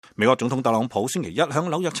美國總統特朗普星期一喺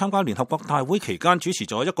紐約參加聯合國大會期間主持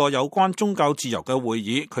咗一個有關宗教自由嘅會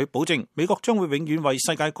議，佢保證美國將會永遠為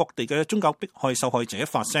世界各地嘅宗教迫害受害者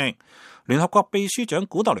發聲。聯合國秘書長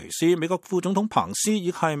古特雷斯、美國副總統彭斯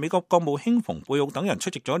以及美國國務卿蓬佩奧等人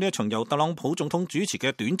出席咗呢一場由特朗普總統主持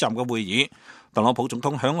嘅短暫嘅會議。特朗普總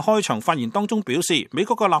統喺開場發言當中表示，美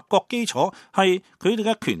國嘅立國基礎係佢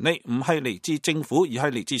哋嘅權利唔係嚟自政府，而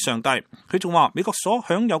係嚟自上帝。佢仲話美國所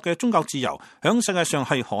享有嘅宗教自由喺世界上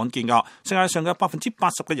係罕見㗎，世界上嘅80%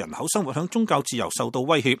嘅人口生活喺宗教自由受到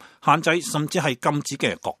威脅、限制甚至係禁止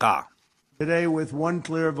嘅國家。Today, with one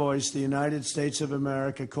clear voice, the United States of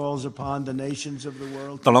America calls upon the nations of the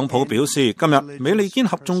world. 特朗普表示，今日美利堅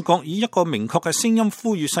合眾國以一個明確嘅聲音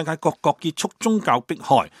呼籲世界各國結束宗教迫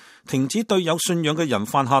害，停止對有信仰嘅人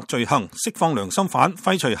犯下罪行，釋放良心犯，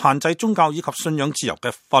廢除限制宗教以及信仰自由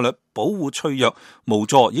嘅法律，保護脆弱、無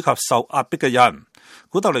助以及受壓迫嘅人。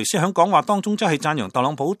古特雷斯喺講話當中真係讚揚特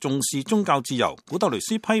朗普重視宗教自由。古特雷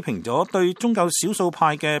斯批評咗對宗教少數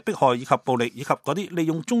派嘅迫害以及暴力，以及嗰啲利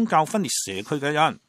用宗教分裂社區嘅人。